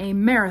in a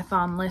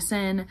marathon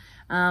listen.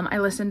 I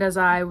listened as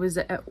I was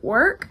at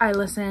work. I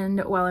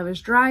listened while I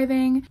was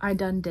driving. I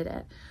done did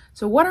it.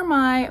 So what are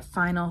my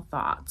final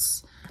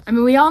thoughts? I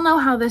mean, we all know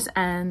how this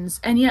ends,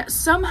 and yet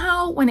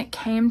somehow when it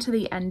came to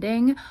the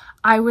ending,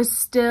 I was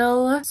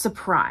still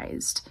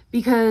surprised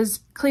because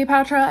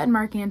Cleopatra and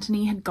Mark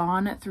Antony had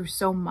gone through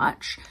so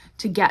much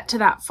to get to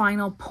that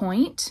final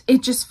point.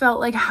 It just felt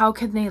like, how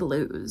could they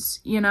lose,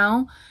 you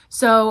know?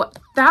 So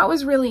that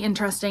was really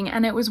interesting,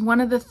 and it was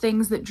one of the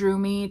things that drew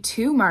me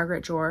to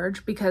Margaret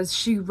George because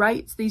she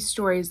writes these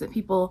stories that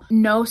people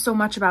know so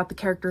much about the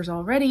characters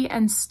already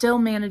and still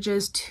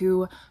manages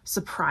to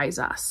surprise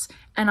us.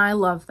 And I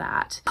love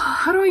that.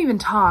 How do I even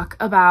talk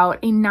about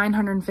a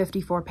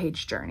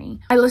 954-page journey?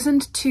 I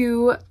listened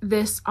to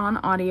this on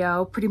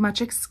audio pretty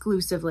much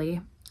exclusively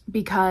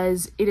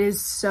because it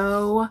is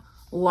so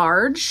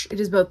large. It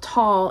is both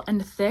tall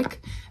and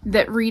thick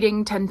that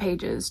reading 10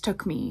 pages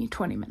took me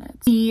 20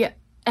 minutes. The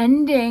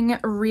ending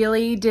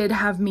really did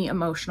have me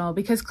emotional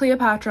because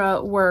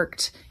Cleopatra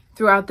worked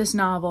throughout this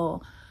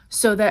novel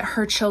so that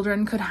her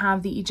children could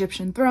have the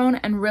Egyptian throne,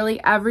 and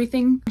really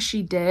everything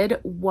she did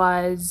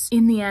was,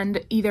 in the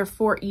end, either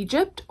for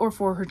Egypt or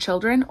for her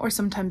children, or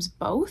sometimes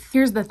both.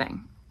 Here's the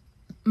thing.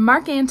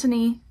 Mark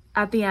Antony,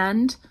 at the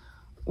end,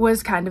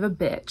 was kind of a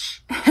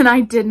bitch, and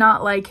I did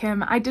not like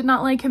him. I did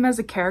not like him as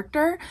a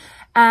character,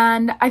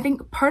 and I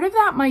think part of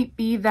that might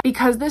be that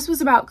because this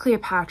was about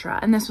Cleopatra,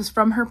 and this was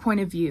from her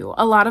point of view,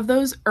 a lot of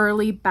those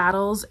early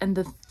battles and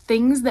the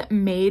things that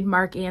made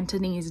Mark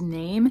Antony's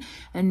name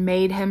and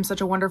made him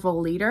such a wonderful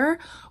leader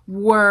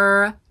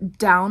were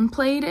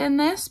downplayed in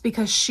this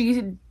because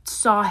she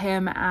saw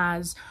him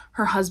as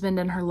her husband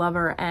and her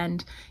lover.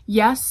 And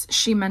yes,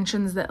 she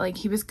mentions that like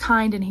he was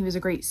kind and he was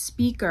a great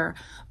speaker,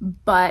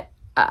 but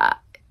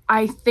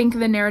I think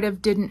the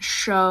narrative didn't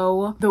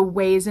show the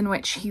ways in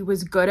which he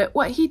was good at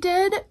what he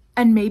did,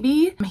 and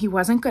maybe he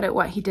wasn't good at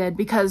what he did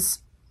because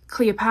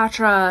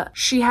Cleopatra,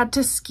 she had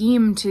to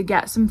scheme to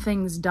get some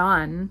things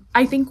done.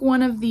 I think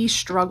one of the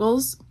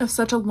struggles of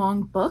such a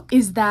long book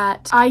is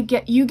that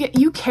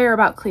you care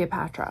about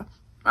Cleopatra.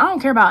 I don't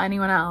care about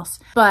anyone else.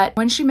 But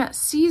when she met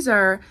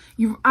Caesar,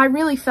 I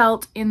really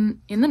felt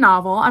in the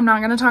novel, I'm not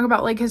going to talk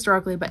about like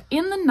historically, but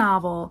in the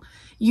novel,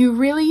 you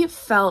really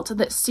felt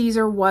that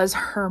Caesar was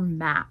her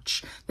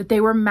match, that they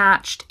were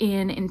matched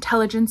in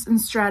intelligence and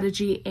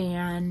strategy,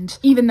 and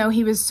even though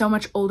he was so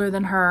much older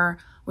than her,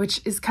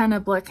 which is kind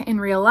of like in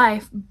real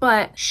life,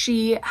 but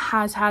she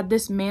has had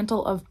this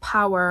mantle of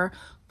power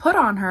put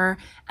on her,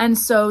 and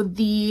so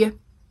the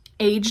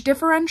age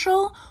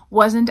differential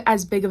wasn't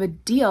as big of a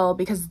deal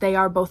because they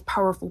are both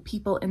powerful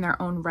people in their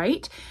own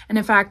right. And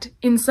in fact,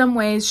 in some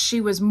ways,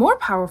 she was more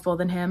powerful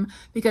than him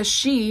because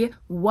she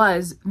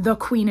was the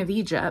Queen of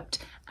Egypt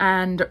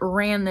and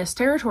ran this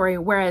territory,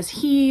 whereas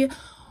he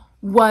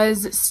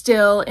was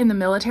still in the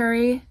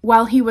military.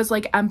 While he was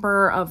like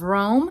emperor of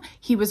Rome,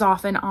 he was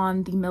often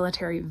on the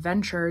military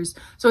ventures.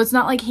 So it's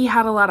not like he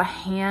had a lot of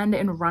hand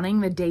in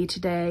running the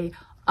day-to-day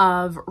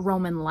of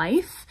Roman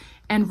life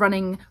and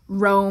running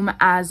Rome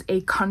as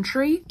a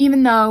country.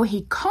 Even though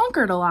he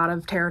conquered a lot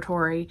of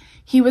territory,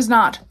 he was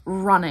not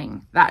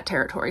running that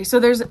territory. So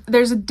there's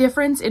a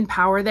difference in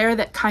power there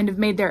that kind of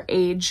made their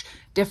age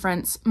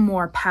difference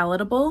more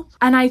palatable.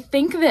 And I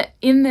think that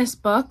in this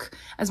book,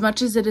 as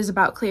much as it is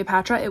about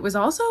Cleopatra, it was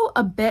also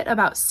a bit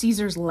about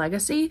Caesar's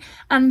legacy,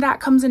 and that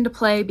comes into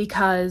play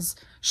because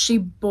she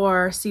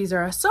bore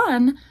Caesar a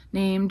son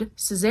named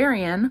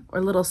Caesarion,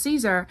 or Little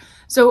Caesar.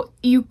 So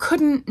you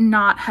couldn't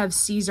not have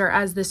Caesar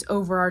as this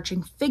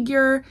overarching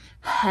figure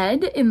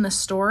head in the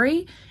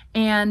story,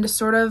 and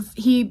sort of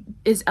he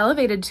is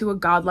elevated to a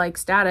godlike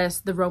status.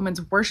 The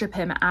Romans worship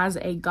him as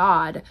a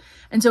god.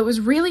 And so it was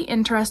really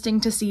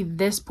interesting to see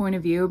this point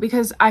of view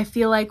because I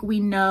feel like we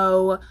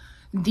know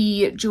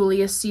the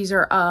Julius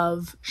Caesar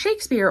of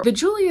Shakespeare, the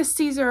Julius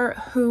Caesar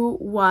who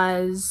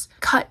was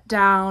cut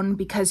down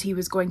because he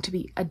was going to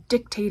be a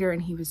dictator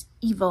and he was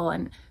evil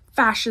and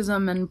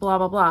fascism and blah,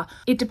 blah, blah.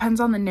 It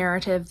depends on the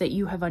narrative that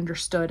you have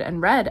understood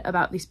and read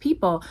about these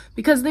people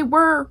because they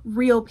were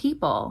real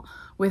people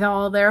with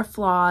all their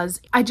flaws.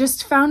 I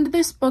just found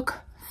this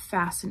book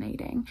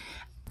fascinating.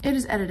 It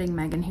is editing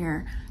Megan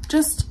here.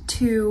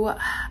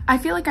 I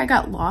feel like I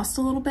got lost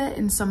a little bit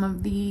in some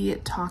of the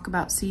talk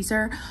about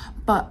Caesar,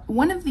 but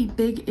one of the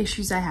big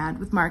issues I had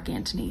with Mark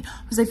Antony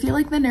was I feel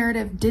like the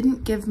narrative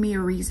didn't give me a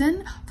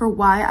reason for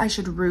why I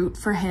should root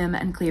for him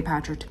and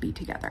Cleopatra to be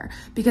together,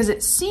 because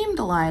it seemed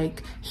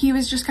like he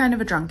was just kind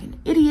of a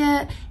drunken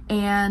idiot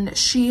and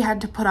she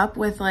had to put up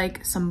with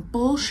like some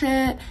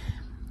bullshit.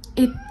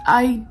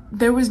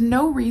 There was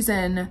no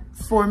reason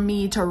for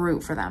me to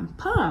root for them.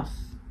 Puff.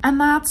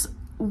 And that's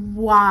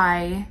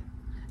why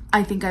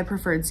I think I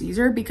preferred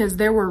Caesar, because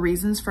there were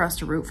reasons for us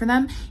to root for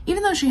them.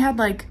 Even though she had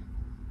like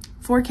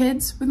 4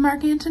 kids with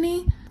Mark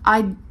Antony,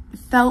 I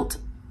felt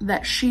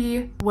that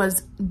she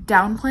was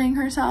downplaying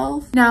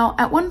herself. Now,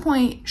 at one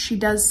point, she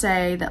does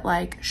say that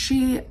like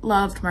she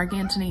loved Mark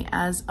Antony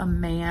as a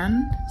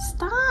man.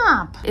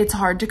 Stop! It's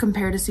hard to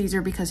compare to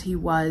Caesar because he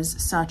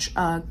was such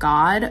a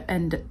god,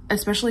 and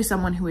especially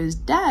someone who is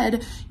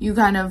dead, you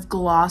kind of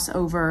gloss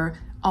over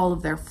all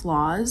of their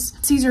flaws.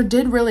 Caesar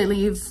did really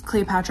leave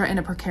Cleopatra in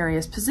a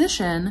precarious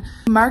position.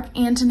 Mark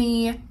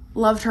Antony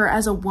loved her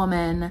as a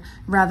woman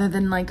rather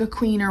than like a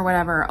queen or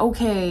whatever.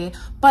 Okay,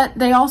 but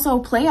they also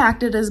play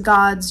acted as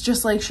gods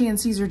just like she and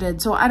Caesar did.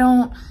 So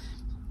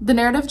the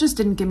narrative just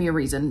didn't give me a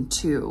reason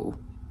to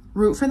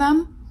root for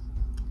them.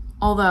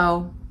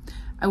 Although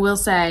I will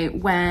say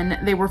when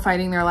they were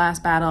fighting their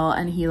last battle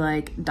and he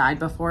like died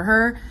before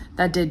her,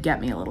 that did get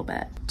me a little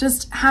bit.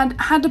 Just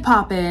had to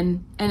pop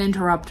in and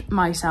interrupt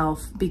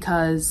myself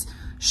because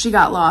she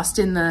got lost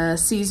in the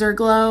Caesar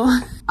glow.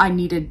 I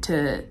needed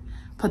to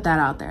put that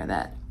out there,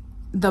 that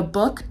the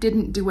book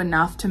didn't do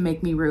enough to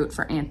make me root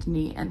for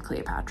Antony and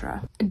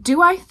Cleopatra.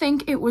 Do I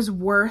think it was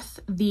worth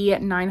the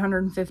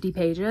 950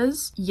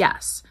 pages?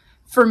 Yes.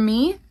 For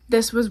me,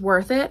 this was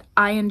worth it.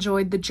 I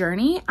enjoyed the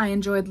journey. I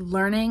enjoyed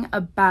learning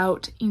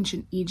about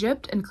ancient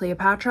Egypt and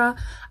Cleopatra.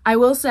 I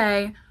will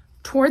say,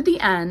 toward the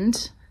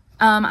end,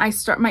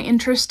 my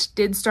interest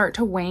did start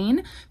to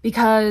wane,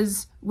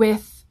 because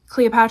with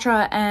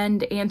Cleopatra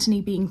and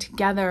Antony being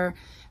together,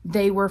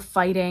 they were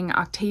fighting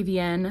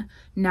Octavian,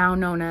 now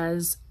known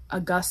as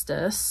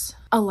Augustus.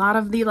 A lot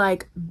of the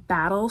like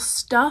battle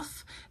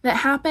stuff that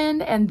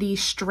happened and the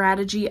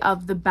strategy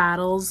of the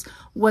battles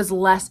was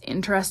less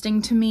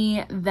interesting to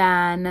me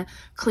than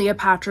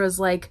Cleopatra's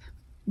like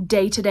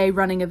day-to-day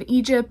running of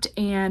Egypt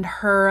and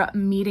her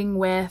meeting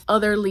with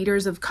other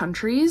leaders of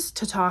countries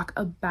to talk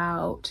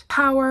about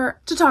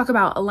power, to talk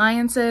about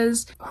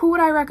alliances. Who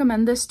would I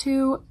recommend this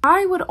to?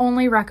 I would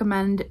only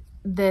recommend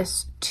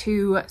this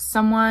to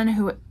someone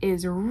who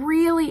is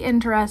really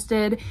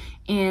interested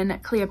in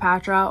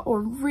Cleopatra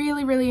or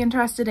really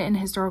interested in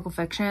historical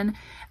fiction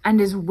and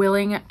is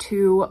willing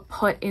to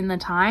put in the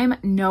time,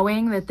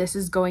 knowing that this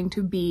is going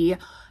to be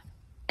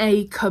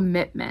a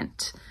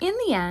commitment. In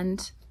the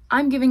end,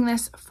 I'm giving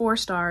this 4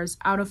 stars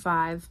out of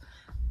 5.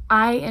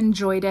 I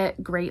enjoyed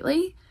it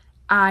greatly.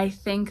 I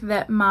think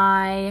that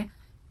my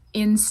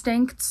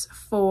instincts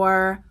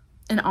for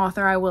an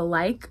author I will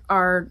like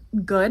are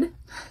good.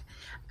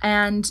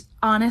 And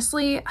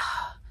honestly,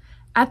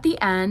 at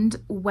the end,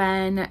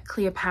 when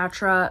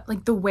Cleopatra,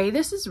 like the way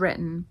this is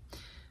written,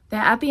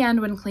 that at the end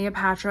when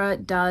Cleopatra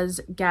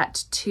does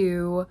get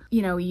to,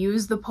 you know,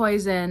 use the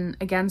poison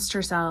against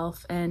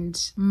herself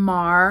and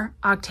mar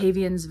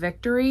Octavian's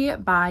victory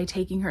by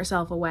taking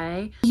herself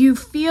away, you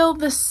feel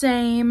the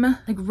same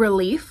like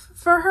relief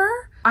for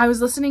her. I was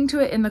listening to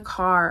it in the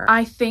car.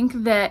 I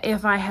think that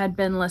if I had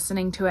been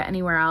listening to it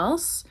anywhere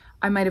else,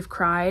 I might have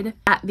cried.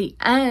 At the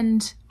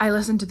end, I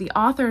listened to the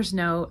author's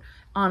note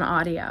on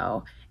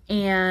audio,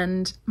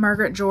 and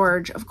Margaret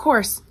George, of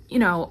course, you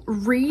know,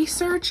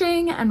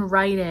 researching and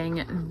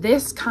writing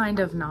this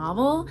kind of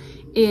novel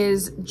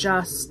is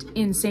just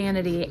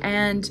insanity.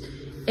 And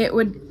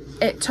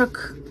it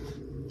took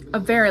a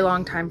very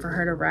long time for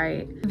her to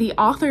write. The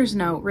author's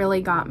note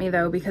really got me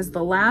though, because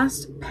the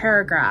last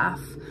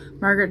paragraph,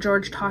 Margaret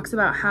George talks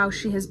about how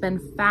she has been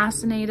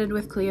fascinated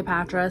with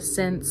Cleopatra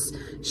since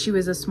she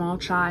was a small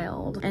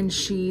child. And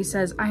she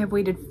says, I have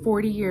waited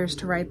 40 years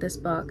to write this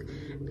book.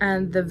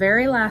 And the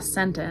very last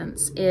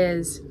sentence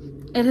is,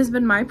 it has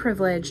been my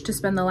privilege to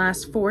spend the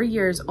last 4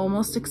 years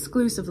almost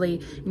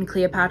exclusively in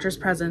Cleopatra's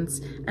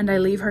presence, and I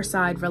leave her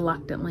side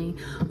reluctantly.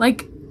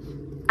 Like,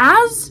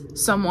 as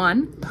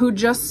someone who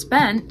just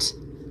spent,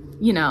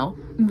 you know,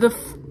 the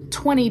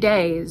 20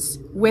 days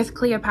with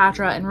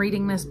Cleopatra and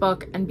reading this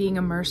book and being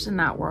immersed in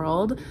that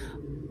world,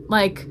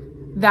 like,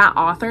 that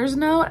author's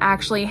note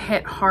actually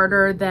hit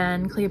harder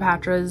than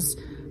Cleopatra's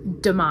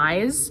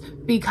demise,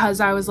 because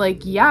I was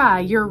like, yeah,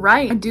 you're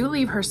right. I do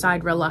leave her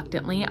side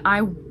reluctantly.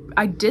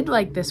 I did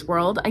like this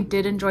world. I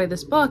did enjoy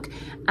this book,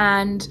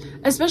 and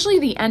especially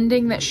the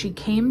ending that she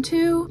came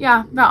to.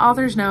 Yeah, the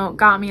author's note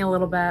got me a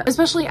little bit,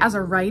 especially as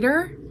a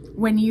writer,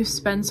 when you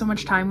spend so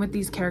much time with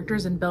these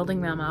characters and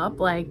building them up.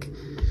 Like,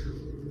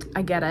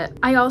 I get it.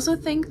 I also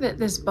think that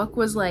this book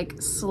was like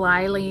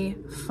slyly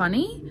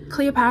funny.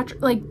 Cleopatra,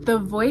 like the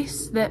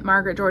voice that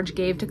Margaret George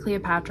gave to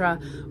Cleopatra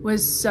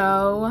was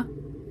so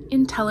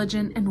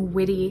intelligent and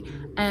witty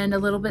and a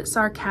little bit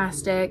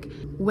sarcastic.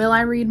 Will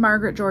I read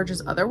Margaret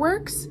George's other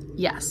works?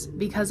 Yes,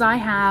 because I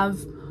have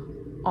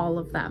all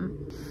of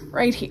them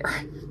right here.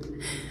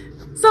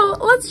 So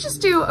let's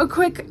just do a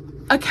quick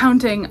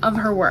accounting of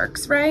her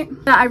works, right?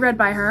 That I read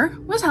by her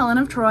was Helen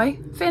of Troy.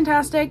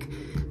 Fantastic.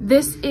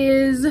 This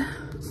is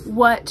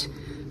what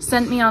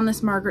sent me on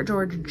this Margaret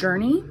George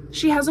journey.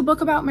 She has a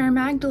book about Mary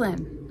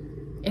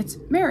Magdalene. It's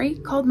Mary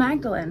called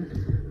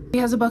Magdalene. She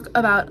has a book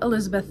about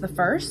Elizabeth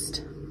I.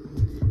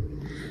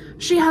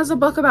 She has a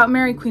book about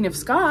Mary, Queen of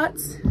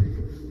Scots.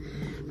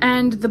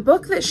 And the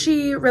book that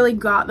she really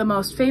got the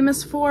most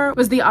famous for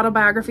was the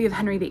autobiography of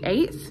Henry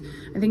VIII.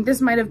 I think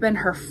this might have been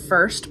her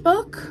first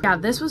book. Yeah,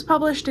 this was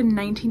published in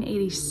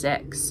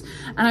 1986.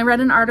 And I read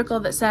an article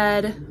that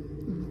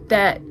said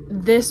that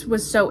this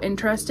was so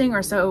interesting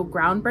or so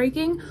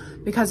groundbreaking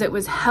because it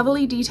was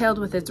heavily detailed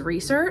with its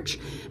research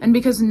and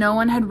because no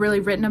one had really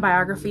written a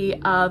biography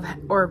of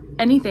or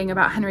anything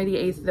about Henry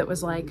VIII that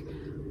was like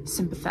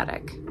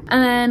sympathetic.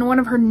 And then one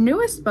of her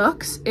newest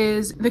books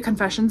is The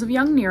Confessions of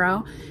Young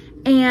Nero.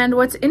 And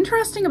what's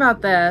interesting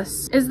about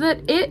this is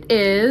that it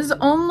is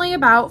only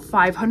about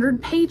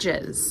 500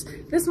 pages.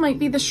 This might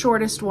be the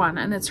shortest one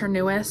and it's her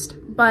newest,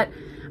 but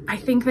I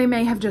think they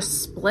may have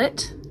just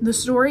split the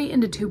story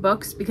into two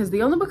books because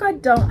the only book I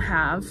don't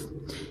have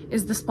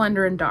is The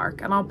Splendor in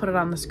Dark, and I'll put it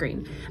on the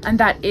screen. And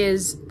that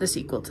is the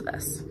sequel to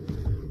this.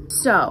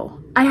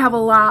 So I have a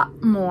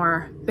lot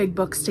more big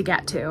books to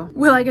get to.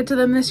 Will I get to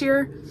them this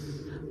year?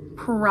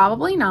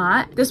 Probably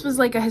not. This was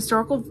like a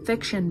historical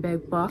fiction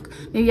big book.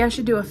 Maybe I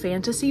should do a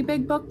fantasy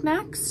big book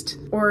next.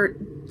 Or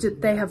do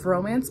they have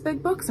romance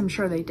big books? I'm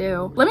sure they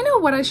do. Let me know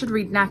what I should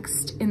read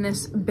next in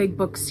this big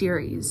book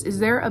series. Is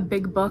there a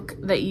big book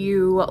that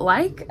you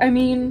like? I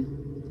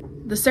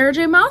mean, the Sarah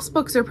J. Maas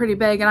books are pretty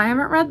big and I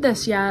haven't read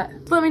this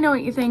yet. Let me know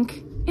what you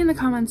think in the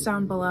comments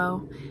down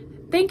below.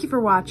 Thank you for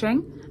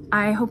watching.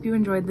 I hope you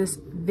enjoyed this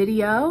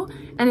video.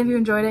 And if you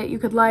enjoyed it, you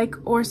could like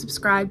or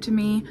subscribe to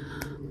me.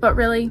 But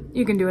really,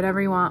 you can do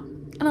whatever you want,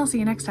 and I'll see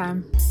you next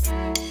time.